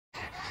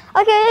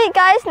Okay,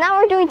 guys, now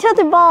we're doing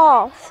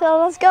tetherball. So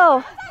let's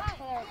go.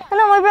 I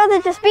know my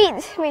brother just beat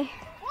me.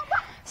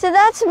 So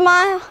that's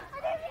my...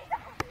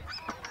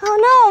 Oh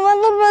no, my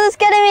little brother's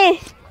getting me.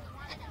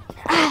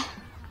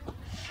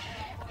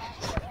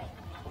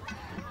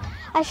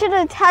 I should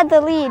have had the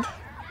lead.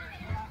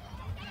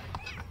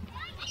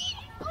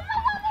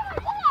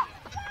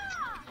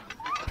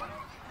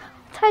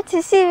 It's hard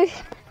to see.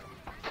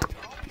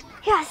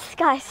 Yes,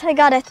 guys, I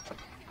got it.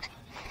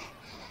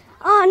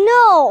 Oh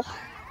no!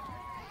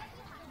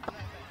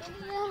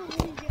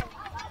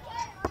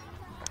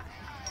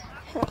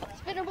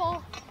 Spinner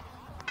ball.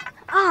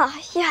 Ah,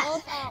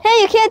 yes.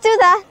 Hey, you can't do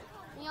that.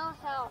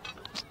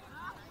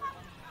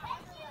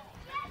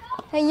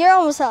 Hey, you're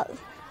almost out.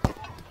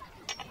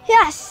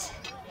 Yes.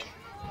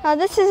 Now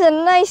this is a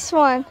nice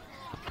one.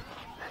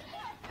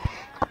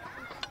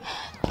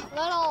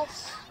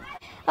 Littles.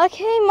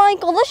 Okay,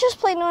 Michael, let's just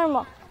play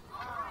normal.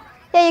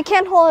 Yeah, you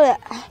can't hold it.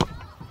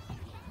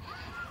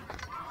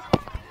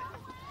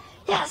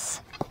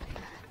 Yes.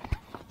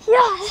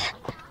 Yes.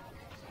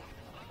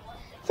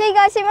 Okay,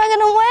 guys, am I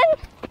gonna win?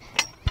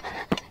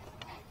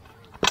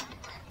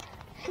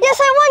 Yes,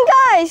 I won,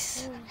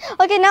 guys.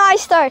 Okay, now I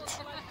start.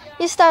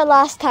 You start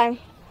last time.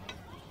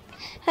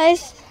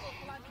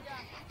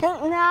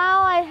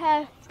 Now I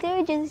have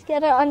to just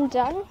get it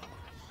undone.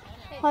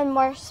 One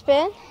more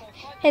spin.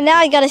 And now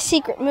I got a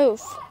secret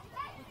move.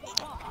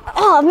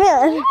 Oh,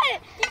 man.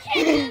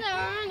 You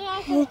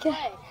can't do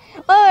that.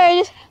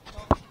 Alright.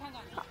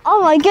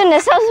 Oh my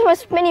goodness, that was my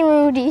spinning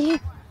Rudy.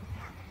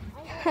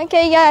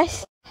 Okay,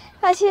 guys.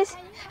 Guys, you just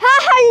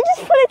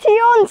put it to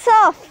your own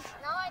self.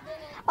 No, I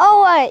didn't. Oh,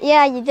 what?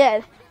 Yeah, you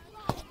did.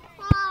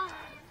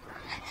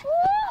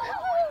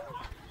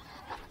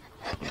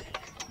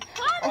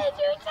 How did you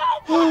do that?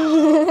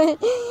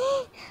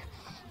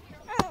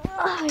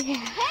 Oh, yeah.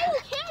 Hey,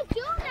 you can't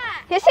do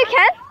that. Yes, you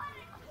can.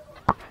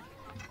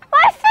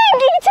 My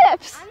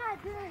fingertips. I'm not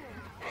doing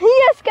it.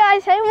 Yes,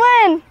 guys, I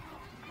win.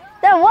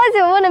 That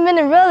would have been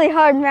a really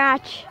hard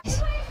match.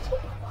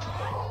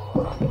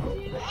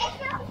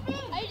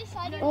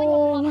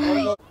 Oh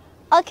my.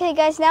 Okay,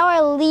 guys, now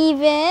we're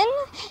leaving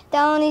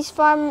Downey's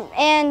farm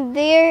and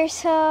there,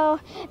 so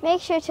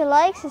make sure to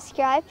like,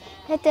 subscribe,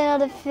 hit the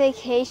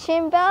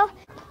notification bell.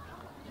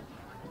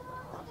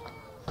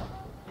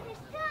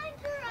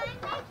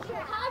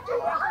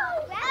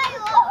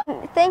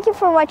 Thank you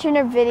for watching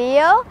our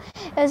video.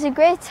 It was a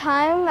great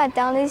time at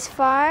Downey's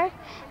farm,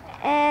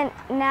 and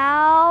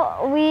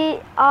now we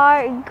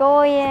are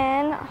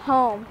going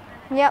home.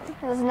 Yep,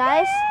 it was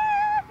nice.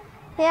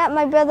 Yeah,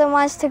 my brother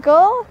wants to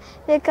go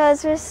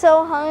because we're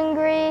so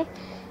hungry,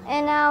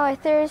 and now we're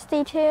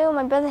thirsty too.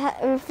 My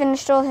brother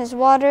finished all his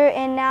water,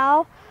 and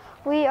now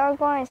we are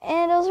going.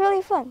 And it was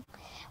really fun.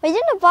 We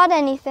didn't buy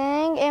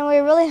anything, and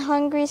we're really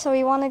hungry, so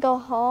we want to go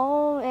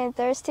home and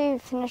thirsty. We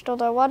finished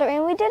all our water,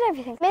 and we did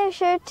everything. Make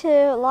sure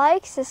to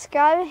like,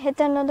 subscribe, hit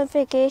the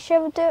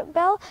notification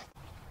bell.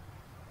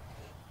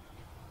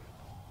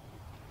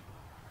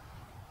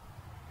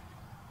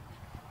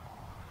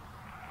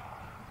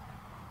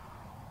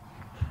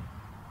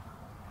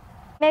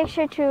 Make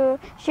sure to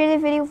share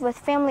the video with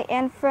family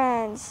and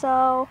friends.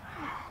 So,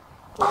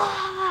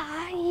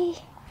 bye.